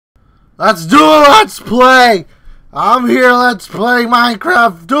Let's do a let's play. I'm here, let's play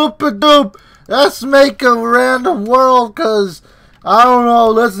Minecraft. Doop-a-doop. Let's make a random world, cause I don't know,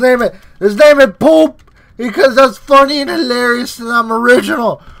 let's name it. Let's name it Poop, because that's funny and hilarious and I'm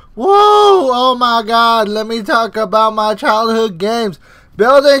original. Whoa, oh my god, let me talk about my childhood games.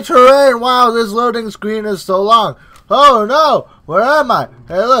 Building terrain. Wow, this loading screen is so long. Oh no, where am I?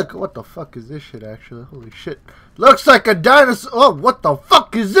 Hey look, what the fuck is this shit actually? Holy shit. Looks like a dinosaur. Oh, what the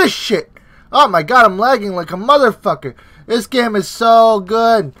fuck is this shit? Oh my god, I'm lagging like a motherfucker. This game is so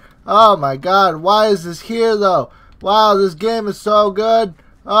good. Oh my god, why is this here though? Wow, this game is so good.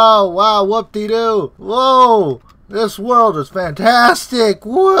 Oh wow, whoop-de-doo. Whoa, this world is fantastic.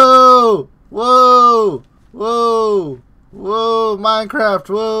 Whoa, whoa, whoa, whoa, Minecraft,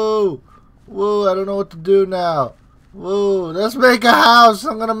 whoa. Whoa, I don't know what to do now. Whoa, let's make a house.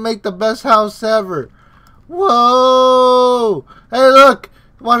 I'm gonna make the best house ever. Whoa! Hey, look!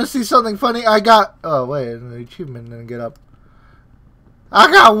 Want to see something funny? I got... Oh, wait. An achievement didn't get up.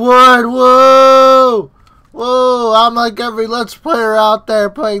 I got wood! Whoa! Whoa! I'm like every Let's Player out there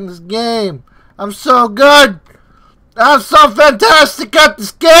playing this game. I'm so good! I'm so fantastic at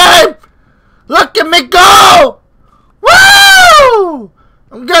this game! Look at me go! Woo!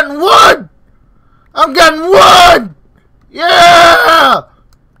 I'm getting wood! I'm getting wood! Yeah!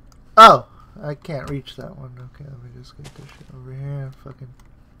 Oh. I can't reach that one. Okay, let me just get this shit over here and fucking...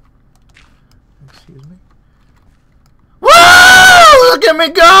 Excuse me. Woo! Look at me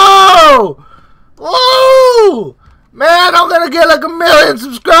go! Woo! Man, I'm gonna get like 1 million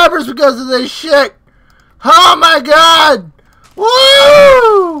subscribers because of this shit. Oh my god!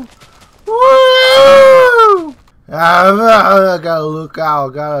 Woo! Woo! I gotta look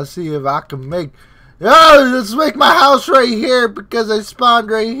out. Gotta see if I can make... Oh, let's make my house right here because I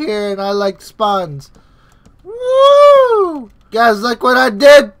spawned right here and I like spawns. Woo! You guys like what I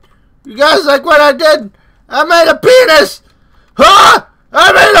did? You guys like what I did? I made a penis! Huh?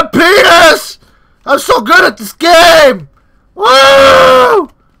 I made a penis! I'm so good at this game! Woo!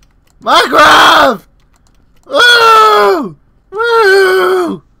 Minecraft! Woo!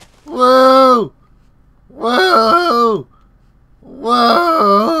 Woo! Woo! Woo!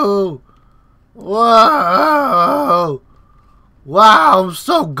 Whoa! Whoa! Wow, I'm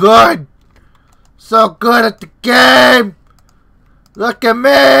so good! So good at the game! Look at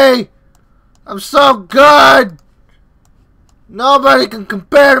me! I'm so good! Nobody can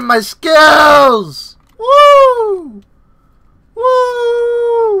compare to my skills! Woo!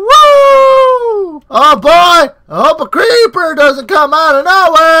 Woo! Woo! Oh boy! I hope a creeper doesn't come out of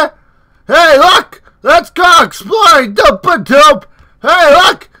nowhere! Hey, look! Let's go exploring! Doop-a-doop! Hey,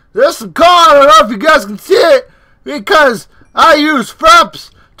 look! There's some car, I don't know if you guys can see it, because I use Fraps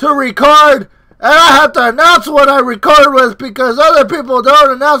to record, and I have to announce what I record with, because other people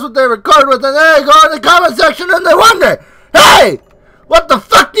don't announce what they record with, and then they go in the comment section and they wonder, hey, what the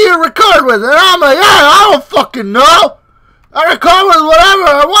fuck do you record with? And I'm like, yeah, I don't fucking know. I record with whatever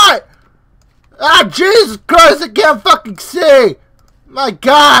I want. Ah, Jesus Christ, I can't fucking see. My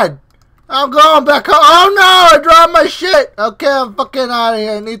God. I'm going back home. Oh no, I dropped my shit. Okay, I'm fucking out of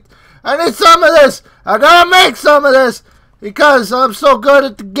here. I need some of this. I gotta make some of this because I'm so good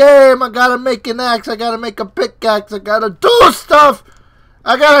at the game. I gotta make an axe. I gotta make a pickaxe. I gotta do stuff.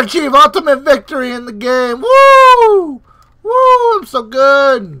 I gotta achieve ultimate victory in the game. Woo! Woo! I'm so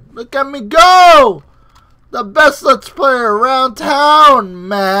good. Look at me go. The best Let's Player around town,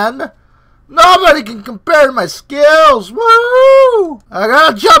 man. Nobody can compare to my skills. Woo! I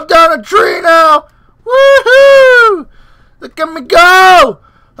gotta jump down a tree now. Woohoo! Look at me go.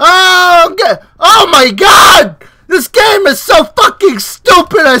 Oh my god! This game is so fucking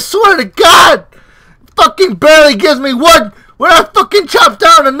stupid, I swear to god! It fucking barely gives me wood when I fucking chopped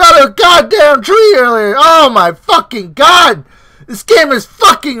down another goddamn tree earlier. Oh my fucking god! This game is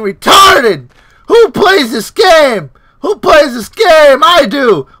fucking retarded! Who plays this game? Who plays this game? I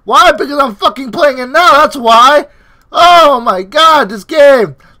do. Why? Because I'm fucking playing it now. That's why. Oh my god, this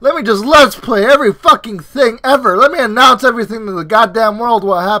game. Let me just let's play every fucking thing ever. Let me announce everything to the goddamn world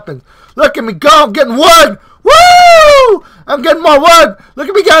what happens. Look at me go. I'm getting wood. Woo! I'm getting more wood. Look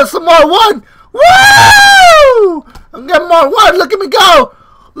at me get some more wood. Woo! I'm getting more wood. Look at me go.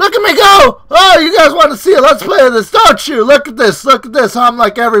 Look at me go. Oh, you guys want to see it? Let's play this, don't you? Look at this. Look at this. I'm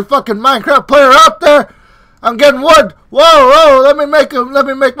like every fucking Minecraft player out there. I'm getting wood. Whoa, whoa, let me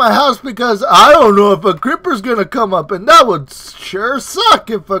make my house because I don't know if a creeper's gonna come up, and that would sure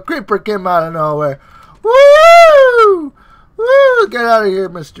suck if a creeper came out of nowhere. Woo! Woo! Get out of here,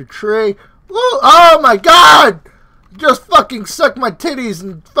 Mr. Tree. Woo! Oh my god! Just fucking suck my titties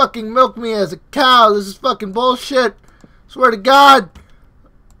and fucking milk me as a cow. This is fucking bullshit. Swear to God.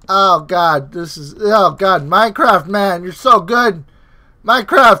 Oh God, oh God, Minecraft, man, you're so good.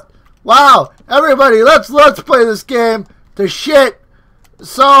 Minecraft, wow, everybody, let's play this game to shit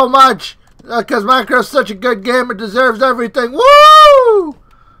so much, because Minecraft's such a good game, it deserves everything. Woo!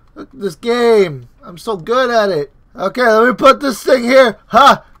 Look at this game, I'm so good at it. Okay, let me put this thing here.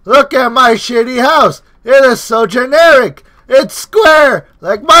 Ha! Look at my shitty house. It is so generic. It's square,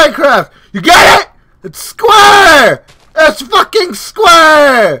 like Minecraft. You get it? It's square. It's fucking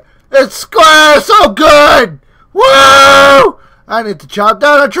square. It's square, so good. Woo! I need to chop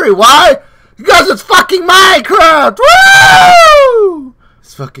down a tree. Why? Because it's fucking Minecraft. Woo!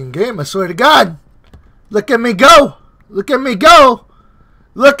 This fucking game, I swear to God. Look at me go. Look at me go.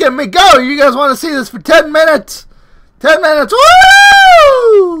 Look at me go. You guys want to see this for 10 minutes? 10 minutes.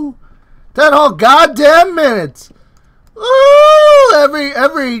 Woo! 10 whole goddamn minutes. Woo!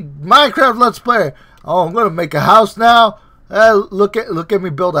 Every Minecraft Let's Play. Oh, I'm gonna make a house now. Look at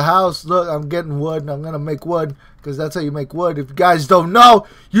me build a house. Look, I'm getting wood and I'm gonna make wood because that's how you make wood. If you guys don't know,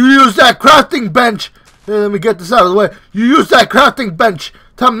 you use that crafting bench. Here, let me get this out of the way. You use that crafting bench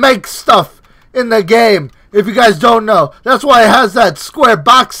to make stuff in the game. If you guys don't know, that's why it has that square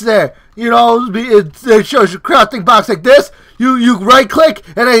box there. You know, it shows you crafting box like this. You right click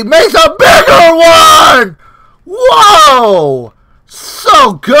and it makes a bigger one. Whoa!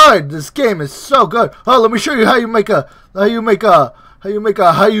 So good. This game is so good. Oh, let me show you how you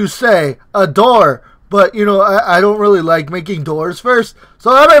say a door. But you know, I don't really like making doors first.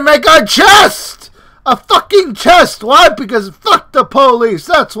 So let me make a chest. A fucking chest. Why? Because fuck the police.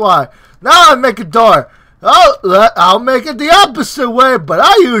 That's why. Now I make a door. I'll make it the opposite way, but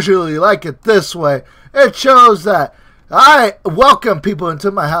I usually like it this way. It shows that I welcome people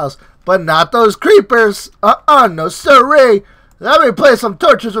into my house, but not those creepers. No siree. Let me play some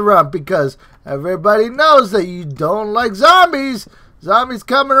torches around because everybody knows that you don't like zombies. Zombies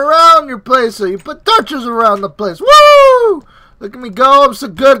coming around your place, so you put torches around the place. Woo! Look at me go. I'm so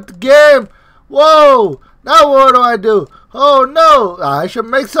good at the game. Whoa! Now what do? Oh no, I should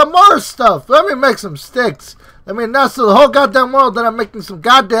make some more stuff. Let me make some sticks. I mean, that's the whole goddamn world that I'm making some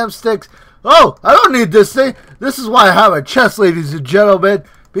goddamn sticks. Oh, I don't need this thing. This is why I have a chest, ladies and gentlemen.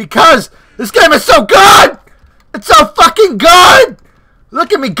 Because this game is so good. It's so fucking good.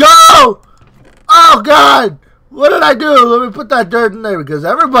 Look at me go. Oh God, what did I do? Let me put that dirt in there because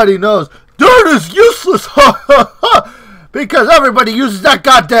everybody knows dirt is useless. Because everybody uses that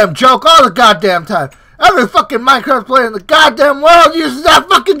goddamn joke all the goddamn time. Every fucking Minecraft player in the goddamn world uses that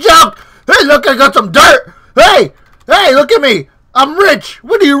fucking joke. Hey, look, I got some dirt. Hey, look at me. I'm rich.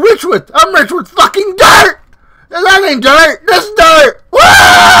 What are you rich with? I'm rich with fucking dirt. That ain't dirt. This dirt.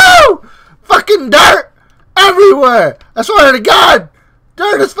 Woo! Fucking dirt everywhere. I swear to God.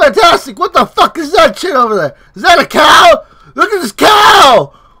 Dirt is fantastic. What the fuck is that shit over there? Is that a cow? Look at this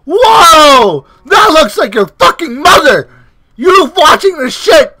cow. Whoa. That looks like your fucking mother. You watching this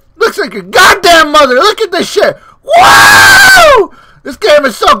shit. Looks like your goddamn mother. Look at this shit. Woo! This game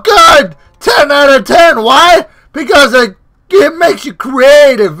is so good. 10 out of 10. Why? Because it makes you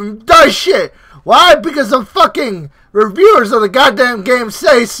creative and does shit. Why? Because the fucking reviewers of the goddamn game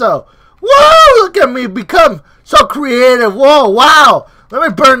say so. Woo! Look at me become so creative. Whoa, wow. Let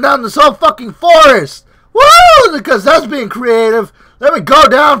me burn down this whole fucking forest. Woo! Because that's being creative. Let me go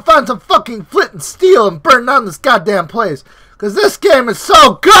down, find some fucking flint and steel and burn down this goddamn place. Because this game is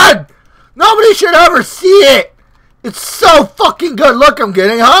so good. Nobody should ever see it. It's so fucking good. Look, I'm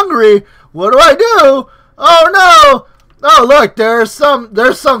getting hungry. What do I do? Oh no. Oh look, there's some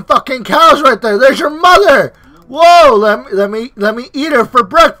fucking cows right there. There's your mother. Whoa, let me eat her for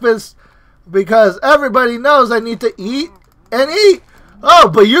breakfast. Because everybody knows I need to eat and eat. Oh,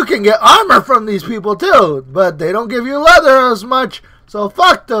 but you can get armor from these people too. But they don't give you leather as much. So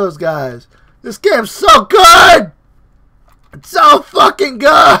fuck those guys. This game's so good. It's so fucking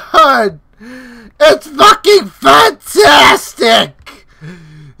good. It's fucking fantastic.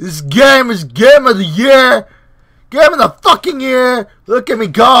 This game is game of the year. Game of the fucking year. Look at me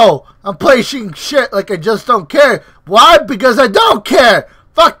go. I'm playing shit like I just don't care. Why? Because I don't care.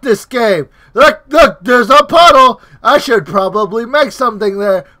 Fuck this game. Look, there's a puddle. I should probably make something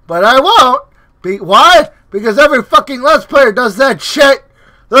there, but I won't. Why? Because every fucking Let's Player does that shit.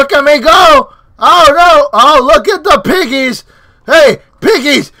 Look at me go. Oh no. Oh, look at the piggies. Hey,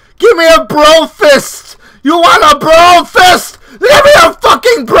 piggies, give me a bro fist. You want a bro fist? Give me a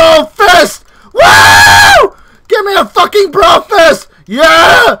fucking bro fist. Woo! Give me a fucking bro fist.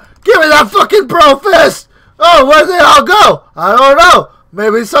 Yeah, give me that fucking bro fist. Oh, where'd they all go? I don't know.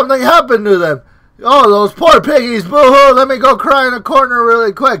 Maybe something happened to them. Oh, those poor piggies. Boo-hoo. Let me go cry in a corner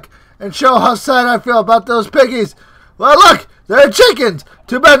really quick and show how sad I feel about those piggies. Well, look, They're chickens.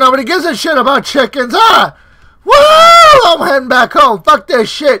 Too bad nobody gives a shit about chickens, huh? Woo! I'm heading back home. Fuck this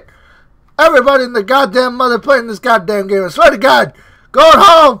shit. Everybody in the goddamn mother playing this goddamn game. I swear to God, going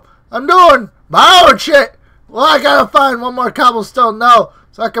home. I'm doing my own shit. Well, I gotta find one more cobblestone now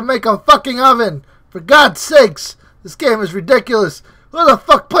so I can make a fucking oven. For God's sakes, this game is ridiculous. Who the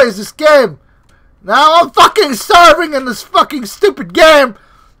fuck plays this game? Now I'm fucking starving in this fucking stupid game.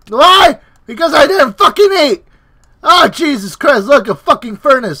 Why? Because I didn't fucking eat. Oh, Jesus Christ, look, a fucking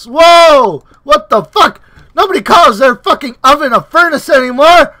furnace. Whoa! What the fuck? Nobody calls their fucking oven a furnace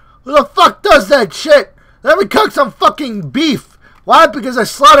anymore. Who the fuck does that shit? Let me cook some fucking beef. Why? Because I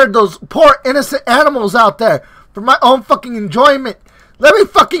slaughtered those poor innocent animals out there for my own fucking enjoyment. Let me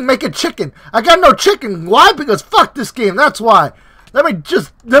fucking make a chicken. I got no chicken. Why? Because fuck this game. That's why. Let me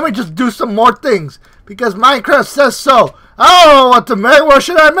just do some more things. Because Minecraft says so. I don't know what to make. What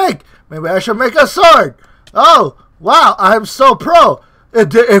should I make? Maybe I should make a sword. Oh, wow. I'm so pro.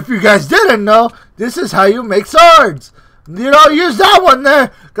 If you guys didn't know, this is how you make swords. You don't use that one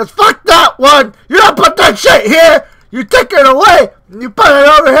there. Because fuck that one. You don't put that shit here. You take it away. And you put it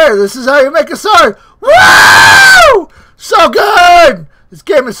over here. This is how you make a sword. Woo! So good. This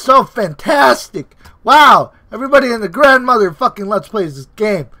game is so fantastic. Wow. Everybody in the grandmother fucking Let's Plays this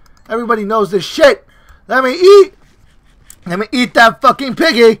game. Everybody knows this shit. Let me eat. Let me eat that fucking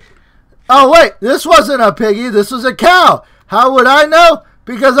piggy. Oh, wait. This wasn't a piggy. This was a cow. How would I know?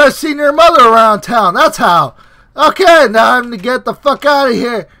 Because I've seen your mother around town. That's how. Okay, now I'm to get the fuck out of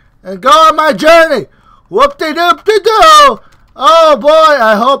here and go on my journey. Whoop-de-doop-de-doo. Oh, boy.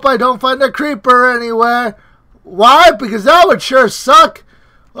 I hope I don't find a creeper anywhere. Why? Because that would sure suck.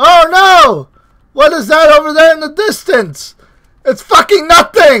 Oh, no. What is that over there in the distance? It's fucking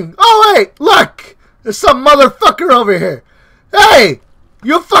nothing. Oh, wait. Look. There's some motherfucker over here. Hey.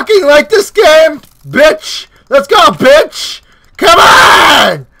 You fucking like this game? Bitch. Let's go, bitch. Come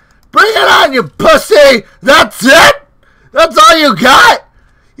on. Bring it on, you pussy. That's it? That's all you got?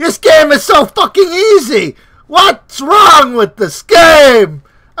 This game is so fucking easy. What's wrong with this game?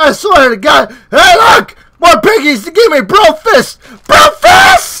 I swear to God. Hey, look. More piggies to give me bro fist. Bro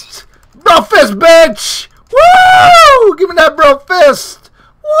fist. Bro fist, bitch. Woo. Give me that bro fist.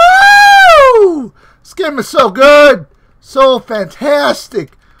 Woo. This game is so good. So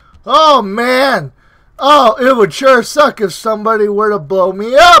fantastic. Oh, man. Oh, it would sure suck if somebody were to blow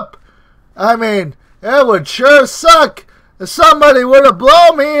me up. I mean, it would sure suck if somebody were to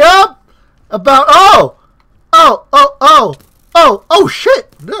blow me up about, oh,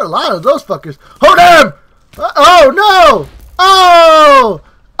 shit. There are a lot of those fuckers. Oh, damn. Oh, no. Oh,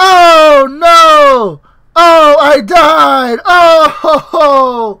 no. Oh, I died.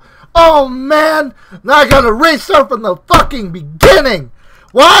 Oh, man. Now I gotta restart from the fucking beginning.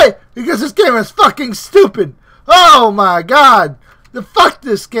 Why? Because this game is fucking stupid. Oh, my God. Fuck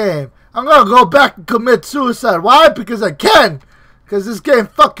this game. I'm gonna go back and commit suicide. Why? Because I can. Because this game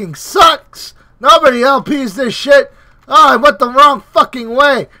fucking sucks. Nobody LPs this shit. Oh, I went the wrong fucking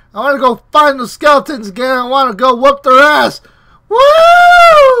way. I want to go find the skeletons again. I want to go whoop their ass.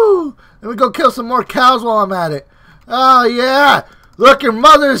 Woo! Let me go kill some more cows while I'm at it. Oh, yeah. Look, your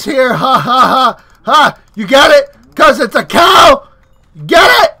mother's here. Ha, ha, ha. Ha. You get it? Because it's a cow. You get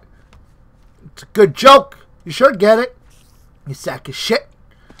it? It's a good joke. You should get it. You sack of shit.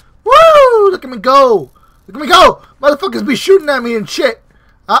 Woo! Look at me go. Look at me go. Motherfuckers be shooting at me and shit.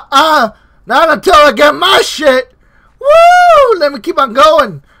 Not until I get my shit. Woo! Let me keep on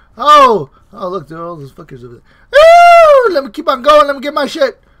going. Oh, look, there are all those fuckers over there. Woo! Let me keep on going. Let me get my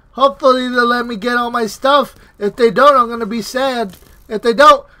shit. Hopefully they'll let me get all my stuff. If they don't, I'm gonna be sad. If they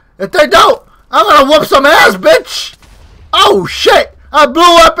don't, I'm gonna whoop some ass, bitch. Oh shit! I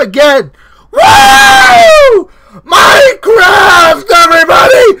blew up again. Woo! Minecraft,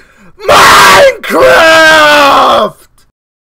 everybody!